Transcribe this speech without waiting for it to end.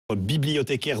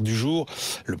Bibliothécaire du jour,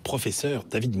 le professeur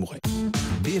David Mourey.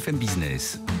 BFM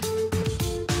Business,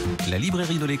 la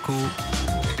librairie de l'écho,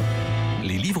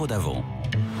 les livres d'avant.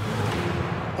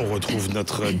 On retrouve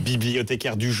notre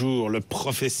bibliothécaire du jour, le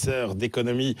professeur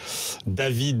d'économie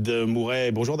David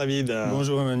Mourey. Bonjour David.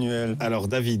 Bonjour Emmanuel. Alors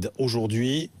David,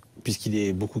 aujourd'hui, puisqu'il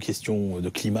est beaucoup question de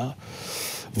climat,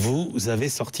 vous avez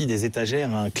sorti des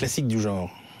étagères un classique du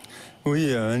genre.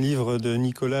 Oui, un livre de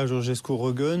Nicholas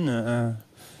Georgescu-Roegen, un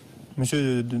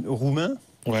monsieur roumain,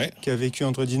 qui a vécu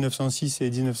entre 1906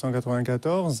 et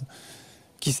 1994,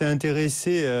 qui s'est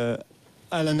intéressé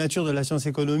à la nature de la science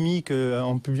économique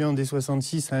en publiant dès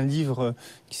 1966 un livre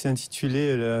qui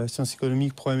s'intitulait « La science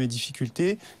économique, problèmes et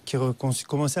difficultés », qui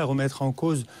commençait à remettre en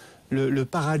cause le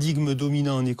paradigme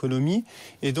dominant en économie.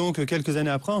 Et donc, quelques années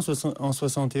après, en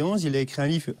 1971, il a écrit un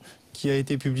livre qui a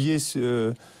été publié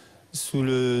sous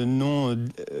le nom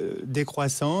 «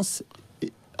 Décroissance ».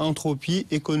 Entropie,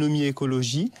 économie,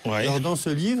 écologie. Alors dans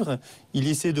ce livre, il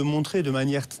essaie de montrer de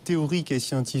manière théorique et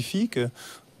scientifique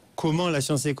comment la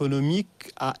science économique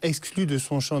a exclu de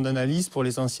son champ d'analyse pour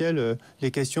l'essentiel les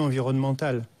questions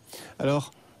environnementales. Alors,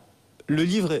 le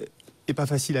livre n'est pas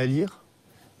facile à lire,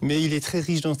 mais il est très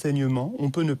riche d'enseignements.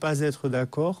 On peut ne pas être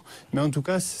d'accord, mais en tout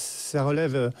cas, ça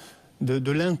relève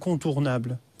de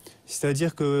l'incontournable.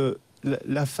 C'est-à-dire que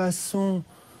la façon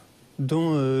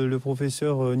dont le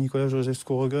professeur Nicholas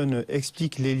Georgescu-Roegen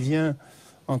explique les liens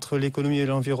entre l'économie et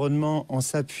l'environnement en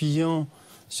s'appuyant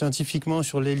scientifiquement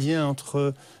sur les liens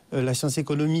entre la science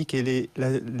économique et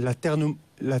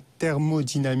la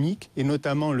thermodynamique, et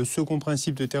notamment le second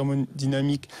principe de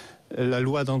thermodynamique, la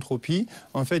loi d'entropie.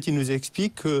 En fait, il nous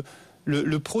explique que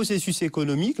le processus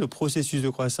économique, le processus de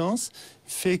croissance,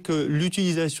 fait que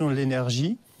l'utilisation de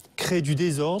l'énergie crée du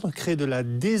désordre, crée de la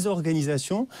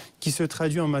désorganisation qui se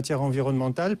traduit en matière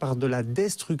environnementale par de la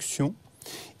destruction,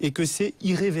 et que c'est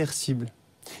irréversible.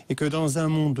 Et que dans un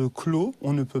monde clos,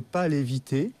 on ne peut pas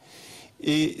l'éviter.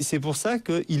 Et c'est pour ça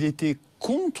qu'il était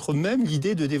contre même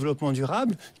l'idée de développement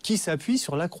durable qui s'appuie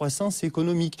sur la croissance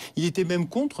économique. Il était même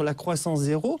contre la croissance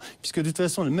zéro, puisque de toute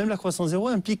façon, même la croissance zéro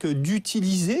implique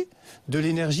d'utiliser de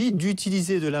l'énergie,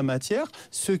 d'utiliser de la matière,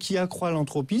 ce qui accroît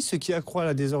l'entropie, ce qui accroît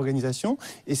la désorganisation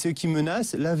et ce qui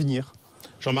menace l'avenir.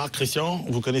 Jean-Marc, Christian,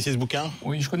 vous connaissez ce bouquin?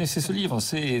 Oui, je connaissais ce livre.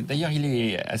 D'ailleurs, il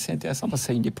est assez intéressant parce que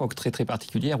c'est une époque très très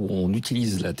particulière où on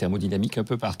utilise la thermodynamique un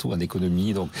peu partout en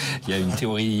économie. Donc, il y a une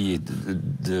théorie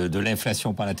de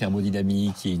l'inflation par la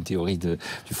thermodynamique, il y a une théorie du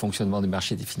fonctionnement des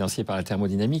marchés financiers par la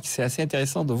thermodynamique. C'est assez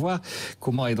intéressant de voir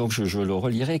comment, et donc je le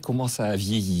relirai, comment ça a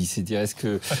vieilli. C'est-à-dire, est-ce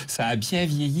que ça a bien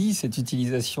vieilli, cette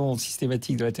utilisation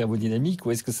systématique de la thermodynamique, ou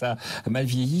est-ce que ça a mal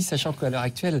vieilli, sachant qu'à l'heure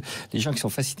actuelle, les gens qui sont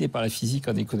fascinés par la physique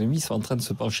en économie sont en train de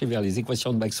se pencher vers les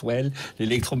équations de Maxwell,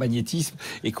 l'électromagnétisme,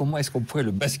 et comment est-ce qu'on pourrait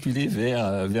le basculer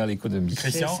vers l'économie.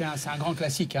 C'est un grand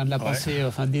classique de la pensée,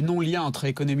 enfin des non-liens entre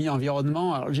économie et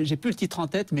environnement. Alors, j'ai plus le titre en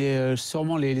tête, mais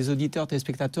sûrement les auditeurs,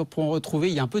 téléspectateurs pourront retrouver.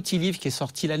 Il y a un petit livre qui est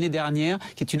sorti l'année dernière,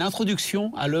 qui est une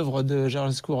introduction à l'œuvre de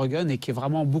Georgescu-Roegen et qui est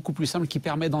vraiment beaucoup plus simple, qui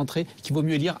permet d'entrer, qu'il vaut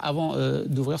mieux lire avant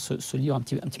d'ouvrir ce livre un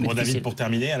petit peu difficile. David, pour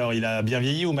terminer, alors il a bien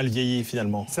vieilli ou mal vieilli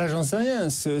finalement? Ça, j'en sais rien.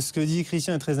 Ce que dit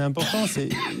Christian est très important.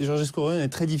 Georgescu-Roegen est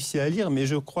très difficile à lire, mais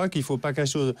je crois qu'il ne faut pas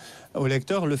cacher au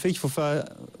lecteur le fait qu'il faut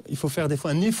faire des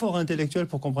fois un effort intellectuel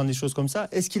pour comprendre des choses comme ça.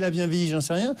 Est-ce qu'il a bien vieilli? J'en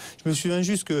sais rien. Je me souviens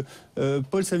juste que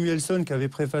Paul Samuelson, qui avait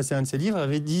préfacé un de ses livres,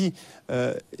 avait dit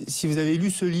si vous avez lu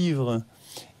ce livre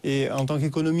et en tant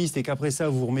qu'économiste et qu'après ça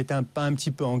vous remettez pas un petit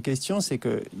peu en question, c'est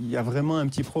qu'il y a vraiment un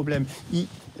petit problème.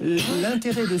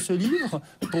 L'intérêt de ce livre,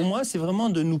 pour moi, c'est vraiment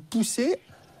de nous pousser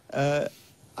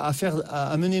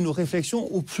à mener nos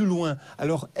réflexions au plus loin.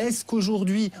 Alors, est-ce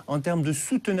qu'aujourd'hui, en termes de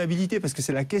soutenabilité, parce que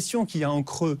c'est la question qu'il y a en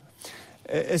creux,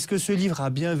 est-ce que ce livre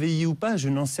a bien vieilli ou pas? Je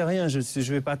n'en sais rien, je ne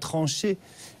vais pas trancher,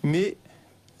 mais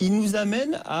il nous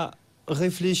amène à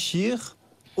réfléchir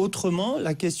autrement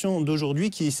la question d'aujourd'hui,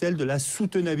 qui est celle de la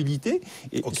soutenabilité.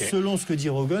 Et selon ce que dit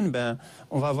Roegen,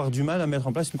 on va avoir du mal à mettre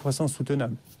en place une croissance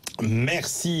soutenable.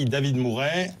 Merci David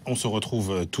Mourey. On se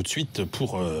retrouve tout de suite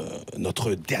pour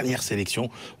notre dernière sélection,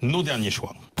 nos derniers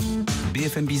choix.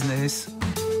 BFM Business,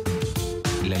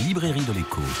 la librairie de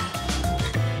l'écho.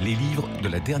 Les livres de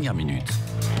la dernière minute.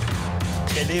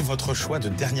 Quel est votre choix de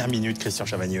dernière minute, Christian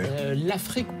Chavagneux?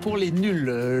 L'Afrique pour les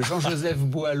nuls. Jean-Joseph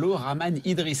Boileau, Raman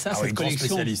Idrissa, cette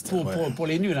collection pour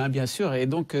les nuls, bien sûr. Et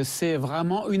donc, c'est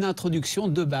vraiment une introduction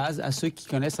de base à ceux qui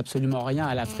connaissent absolument rien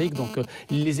à l'Afrique. Donc,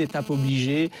 les étapes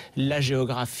obligées, la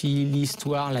géographie,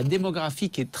 l'histoire, la démographie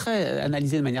qui est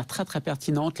analysée de manière très, très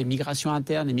pertinente, les migrations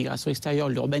internes, les migrations extérieures,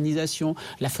 l'urbanisation,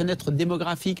 la fenêtre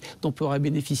démographique dont pourra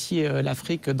bénéficier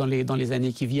l'Afrique dans les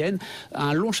années qui viennent.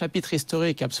 Un long chapitre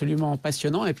historique absolument passionnant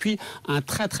passionnant. Et puis, un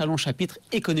très très long chapitre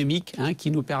économique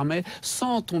qui nous permet,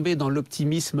 sans tomber dans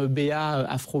l'optimisme BA,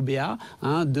 afro-BA,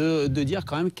 de dire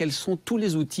quand même quels sont tous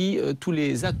les outils, tous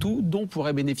les atouts dont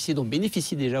pourrait bénéficier, dont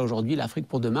bénéficie déjà aujourd'hui l'Afrique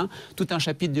pour demain. Tout un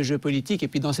chapitre de géopolitique. Et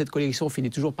puis, dans cette collection, on finit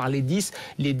toujours par les 10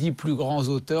 plus grands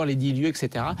auteurs, les 10 lieux,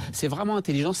 etc. C'est vraiment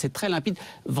intelligent, c'est très limpide,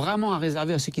 vraiment à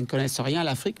réserver à ceux qui ne connaissent rien à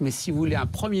l'Afrique. Mais si vous voulez un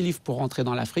premier livre pour rentrer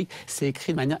dans l'Afrique, c'est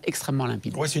écrit de manière extrêmement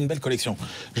limpide. Ouais, c'est une belle collection.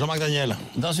 Jean-Marc Daniel.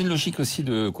 Dans une logique aussi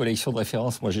de collection de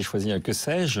référence, moi j'ai choisi un que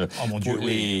sais-je. Oh mon Dieu, pour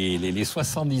les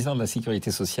 70 ans de la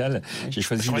sécurité sociale. J'ai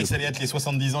choisi. Je croyais que ça allait être les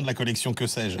 70 ans de la collection que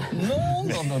sais-je.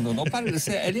 Non, pas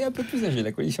elle est un peu plus âgée,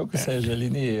 la collection que sais-je. Elle est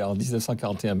née en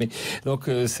 1941. Mais donc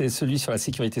c'est celui sur la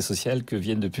sécurité sociale que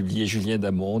viennent de publier Julien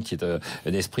Damont, qui est un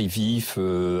esprit vif,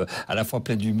 à la fois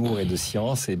plein d'humour et de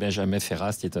science, et Benjamin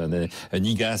Ferras, qui est un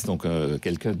IGAS, donc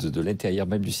quelqu'un de l'intérieur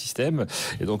même du système.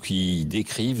 Et donc ils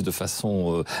décrivent de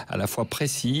façon à la fois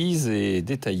précise et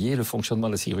détaillée le fonctionnement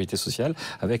de la sécurité sociale,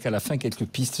 avec à la fin quelques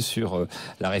pistes sur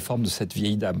la réforme de cette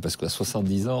vieille dame, parce qu'à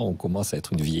 70 ans, on commence à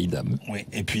être une vieille dame. Oui,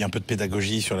 et puis un peu de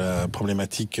pédagogie sur la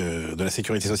problématique de la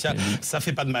sécurité sociale. Oui. Ça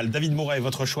fait pas de mal. David Mourey,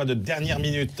 votre choix de dernière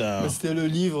minute. C'était le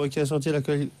livre qui a sorti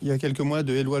il y a quelques mois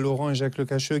de Éloi Laurent et Jacques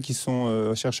Lechypre, qui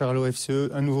sont chercheurs à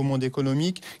l'OFCE, Un nouveau monde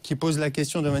économique, qui pose la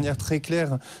question de manière très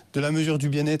claire de la mesure du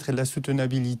bien-être et de la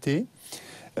soutenabilité.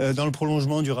 Dans le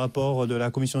prolongement du rapport de la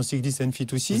commission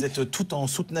Stiglitz-Fit-aussi. Vous êtes tout en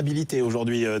soutenabilité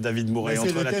aujourd'hui, David Mourey,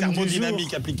 entre la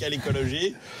thermodynamique appliquée à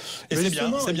l'écologie. Et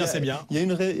c'est bien. Il y a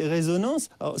une résonance.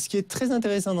 Alors, ce qui est très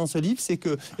intéressant dans ce livre, c'est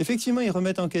que effectivement, ils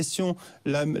remettent en question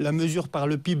la mesure par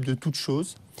le PIB de toute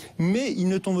chose. Mais il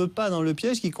ne tombe pas dans le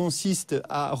piège qui consiste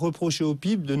à reprocher au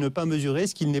PIB de ne pas mesurer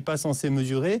ce qu'il n'est pas censé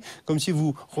mesurer, comme si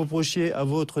vous reprochiez à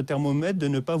votre thermomètre de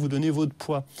ne pas vous donner votre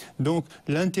poids. Donc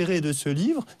l'intérêt de ce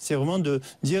livre, c'est vraiment de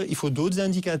dire il faut d'autres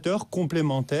indicateurs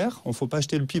complémentaires. On ne faut pas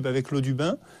jeter le PIB avec l'eau du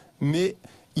bain, mais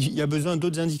il y a besoin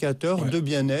d'autres indicateurs de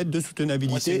bien-être, de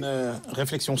soutenabilité. C'est une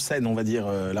réflexion saine, on va dire,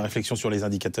 la réflexion sur les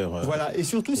indicateurs. Voilà, et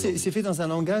surtout c'est fait dans un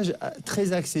langage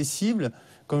très accessible,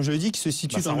 comme je le dis, qui se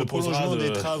situe dans le prolongement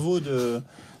des travaux de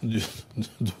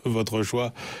votre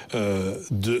choix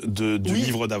du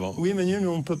livre d'avant. Oui, Emmanuel, mais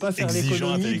on ne peut pas faire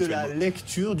l'économie de la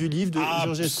lecture du livre de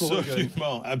Georgescu-Roegen.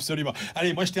 Absolument.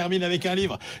 Allez, moi je termine avec un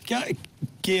livre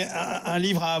qui est un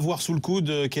livre à avoir sous le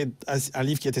coude, qui est un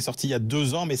livre qui était sorti il y a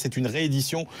 2 ans, mais c'est une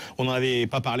réédition. On n'en avait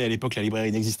pas parlé à l'époque, la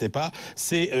librairie n'existait pas.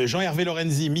 C'est Jean-Hervé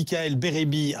Lorenzi, Michael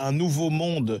Bérébi, un nouveau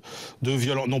monde de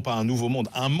violence, non pas un nouveau monde,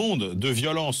 un monde de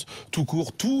violence tout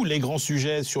court. Tous les grands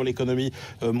sujets sur l'économie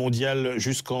mondiale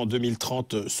jusqu'en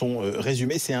 2030 sont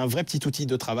résumés. C'est un vrai petit outil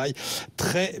de travail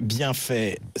très bien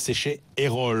fait. C'est chez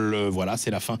Erol. Voilà,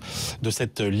 c'est la fin de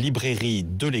cette librairie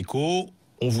de l'écho.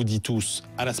 On vous dit tous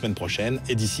à la semaine prochaine.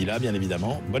 Et d'ici là, bien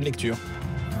évidemment, bonne lecture.